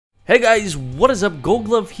Hey guys, what is up?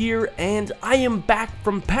 GoldGlove here, and I am back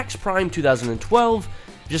from PAX Prime 2012.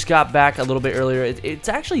 Just got back a little bit earlier. It's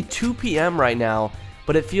actually 2 p.m. right now,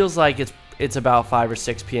 but it feels like it's about 5 or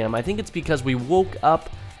 6 p.m. I think it's because we woke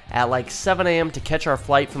up at like 7 a.m. to catch our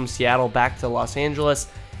flight from Seattle back to Los Angeles,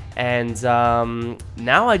 and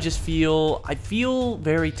now I feel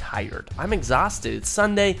very tired. I'm exhausted. It's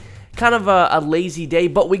Sunday, kind of a lazy day,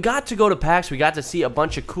 but we got to go to PAX. We got to see a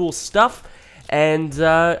bunch of cool stuff. And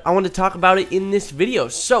I want to talk about it in this video.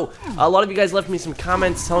 So, a lot of you guys left me some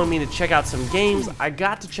comments telling me to check out some games. I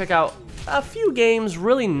got to check out a few games,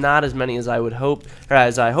 really not as many as I would hope, or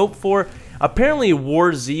as I hoped for. Apparently,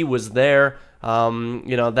 War Z was there.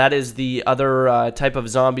 You know, that is the other type of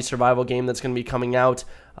zombie survival game that's going to be coming out.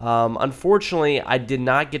 Unfortunately, I did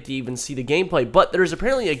not get to even see the gameplay, but there's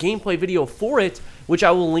apparently a gameplay video for it, which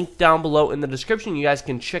I will link down below in the description. You guys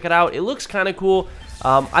can check it out. It looks kind of cool.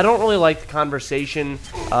 I don't really like the conversation,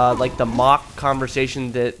 like the mock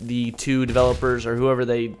conversation that the two developers or whoever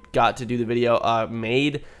they got to do the video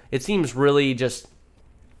made. It seems really just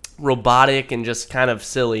robotic and just kind of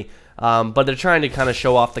silly, but they're trying to kind of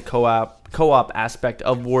show off the co-op aspect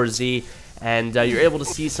of War Z. And you're able to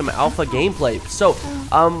see some alpha gameplay. So,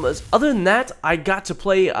 other than that, I got to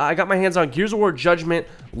play, I got my hands on Gears of War Judgment,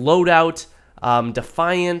 Loadout,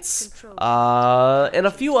 Defiance, and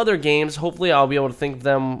a few other games. Hopefully, I'll be able to think of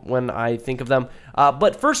them when I think of them.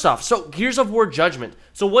 But first off, so Gears of War Judgment.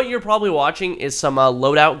 So what you're probably watching is some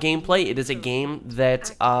Loadout gameplay. It is a game that,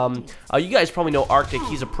 you guys probably know Arctic.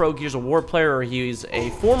 He's a pro Gears of War player, or he's a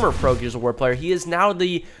former pro Gears of War player. He is now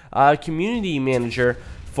the community manager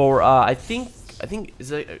for, I think,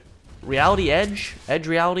 is it Reality Edge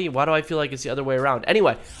Reality? Why do I feel like it's the other way around?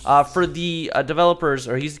 Anyway, for the developers,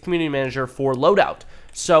 or he's the community manager for Loadout.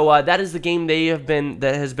 So that is the game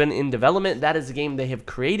that has been in development. That is the game they have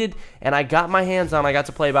created, and I got my hands on. I got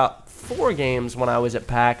to play about 4 games when I was at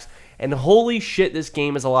PAX, and holy shit, this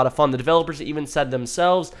game is a lot of fun. The developers even said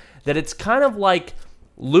themselves that it's kind of like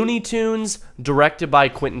Looney Tunes directed by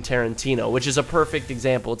Quentin Tarantino, which is a perfect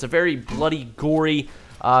example. It's a very bloody, gory,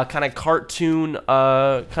 kind of cartoon kind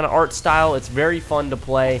of art style. It's very fun to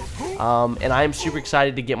play, and I'm super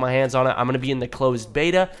excited to get my hands on it. I'm going to be in the closed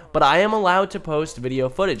beta, but I am allowed to post video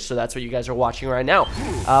footage, so that's what you guys are watching right now.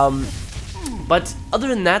 But other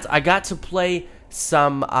than that, I got to play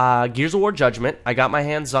some Gears of War Judgment. I got my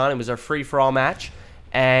hands on. It was a free-for-all match,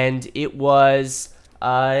 and it was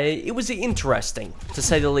interesting, to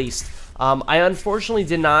say the least. I unfortunately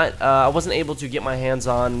did not, I wasn't able to get my hands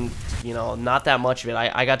on, you know, not that much of it.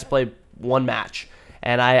 I got to play 1 match,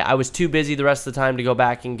 and I was too busy the rest of the time to go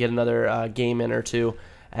back and get another game in or two.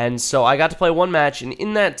 And so I got to play 1 match, and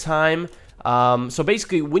in that time, so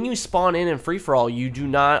basically when you spawn in free-for-all, you do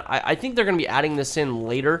not, I think they're going to be adding this in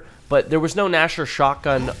later, but there was no Nasher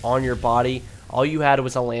shotgun on your body. All you had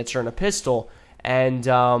was a Lancer and a pistol, and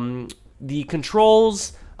the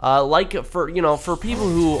controls, like for people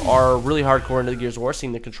who are really hardcore into the Gears of War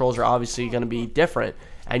scene, the controls are obviously going to be different,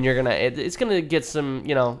 and it's gonna get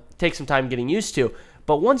some, take some time getting used to.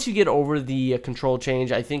 But once you get over the control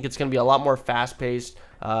change, I think it's gonna be a lot more fast-paced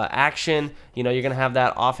action. You're gonna have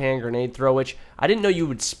that offhand grenade throw, which I didn't know you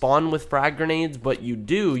would spawn with frag grenades, but you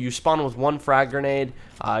do. You spawn with 1 frag grenade.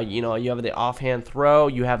 You have the offhand throw.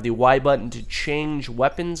 You have the Y button to change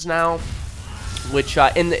weapons now, which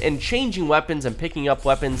and changing weapons and picking up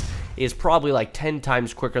weapons is probably like 10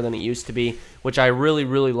 times quicker than it used to be, which I really,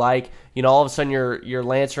 really like. All of a sudden you're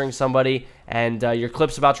lancering somebody, and your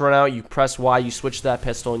clip's about to run out. You press Y, you switch to that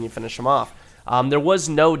pistol, and you finish them off. There was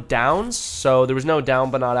no downs, so there was no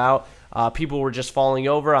down but not out. People were just falling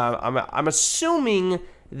over. I'm assuming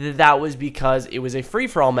that was because it was a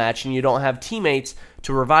free-for-all match and you don't have teammates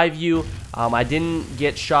to revive you. I didn't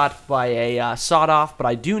get shot by a sawed-off, but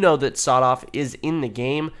I do know that sawed-off is in the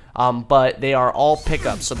game, but they are all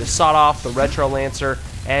pickups. So the sawed-off, the retro lancer,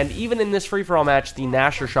 and even in this free-for-all match, the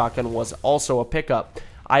Nasher shotgun was also a pickup.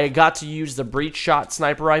 I got to use the breach shot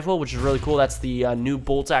sniper rifle, which is really cool. That's the new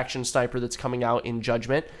bolt action sniper that's coming out in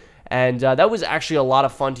Judgment. And that was actually a lot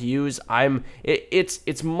of fun to use.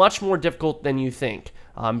 It's much more difficult than you think,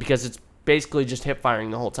 because it's basically just hip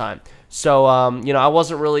firing the whole time. So I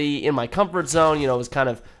wasn't really in my comfort zone. It was kind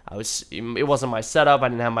of, it wasn't my setup. I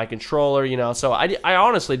didn't have my controller. So I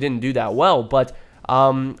honestly didn't do that well. But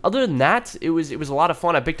other than that, it was a lot of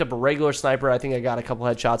fun. I picked up a regular sniper. I think I got a couple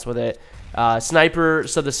headshots with it. Sniper.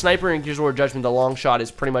 So the sniper in Gears of War Judgment, the long shot,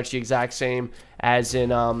 is pretty much the exact same as in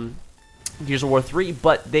Gears of War 3,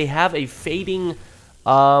 but they have a fading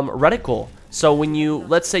reticle. So when you,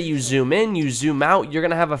 let's say you zoom in, you zoom out, you're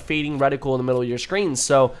going to have a fading reticle in the middle of your screen.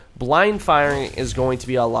 So blind firing is going to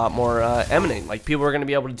be a lot more eminent. Like, people are going to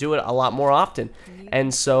be able to do it a lot more often.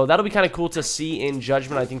 And so that'll be kind of cool to see in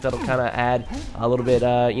Judgment. I think that'll kind of add a little bit,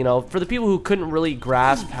 you know, for the people who couldn't really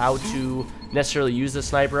grasp how to necessarily use the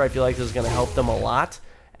sniper, I feel like this is going to help them a lot.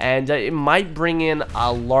 And it might bring in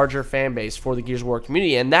a larger fan base for the Gears of War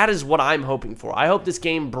community, and that is what I'm hoping for. I hope this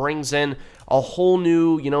game brings in a whole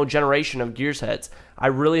new, you know, generation of Gears heads. I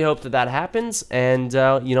really hope that that happens, and,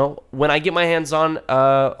 you know, when I get my hands on,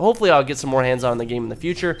 hopefully I'll get some more hands on in the game in the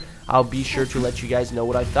future. I'll be sure to let you guys know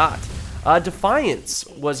what I thought. Defiance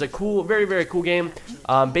was a cool, very, very cool game.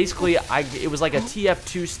 Basically, it was like a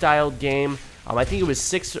TF2 styled game. I think it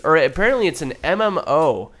was apparently it's an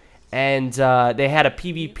MMO. And they had a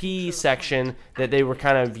PvP section that they were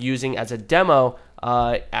kind of using as a demo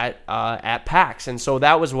at PAX, and so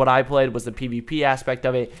that was what I played, was the PvP aspect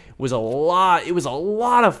of it. It was a lot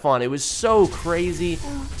of fun. It was so crazy.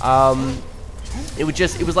 It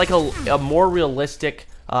was like a more realistic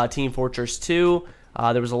Team Fortress 2.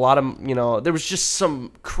 There was a lot of, you know, there was just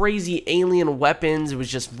some crazy alien weapons. It was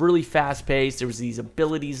just really fast paced. There was these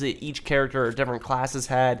abilities that each character or different classes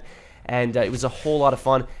had. And it was a whole lot of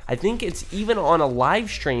fun. I think it's even on a live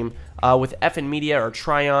stream with FN Media or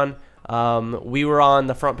Tryon. We were on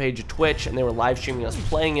the front page of Twitch, and they were live streaming us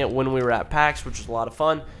playing it when we were at PAX, which was a lot of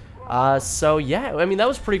fun. So yeah, I mean, that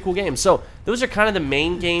was a pretty cool game. So those are kind of the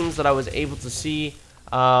main games that I was able to see.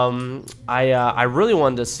 I really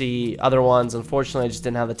wanted to see other ones. Unfortunately, I just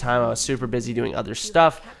didn't have the time. I was super busy doing other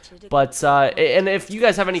stuff. But, and if you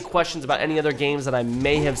guys have any questions about any other games that I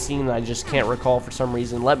may have seen that I just can't recall for some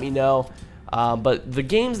reason, let me know. But the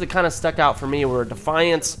games that kind of stuck out for me were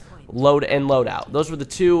Defiance, Loadout. Those were the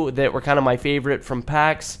two that were kind of my favorite from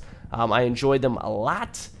PAX. I enjoyed them a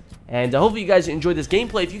lot. And hopefully you guys enjoyed this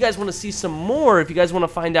gameplay. If you guys want to see some more, if you guys want to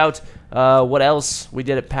find out what else we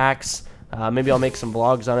did at PAX, maybe I'll make some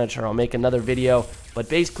vlogs on it, or I'll make another video. But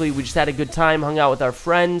basically, we just had a good time, hung out with our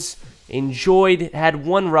friends, enjoyed, had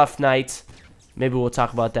one rough night. Maybe we'll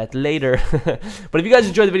talk about that later. But if you guys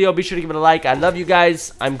enjoyed the video, be sure to give it a like. I love you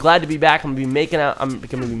guys. I'm glad to be back. I'm gonna be making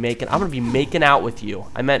out with you.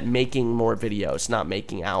 I meant making more videos, not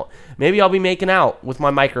making out. Maybe I'll be making out with my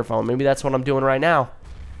microphone. Maybe that's what I'm doing right now.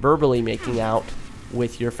 Verbally making out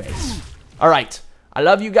with your face. All right. I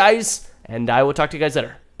love you guys, and I will talk to you guys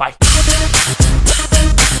later. Bye.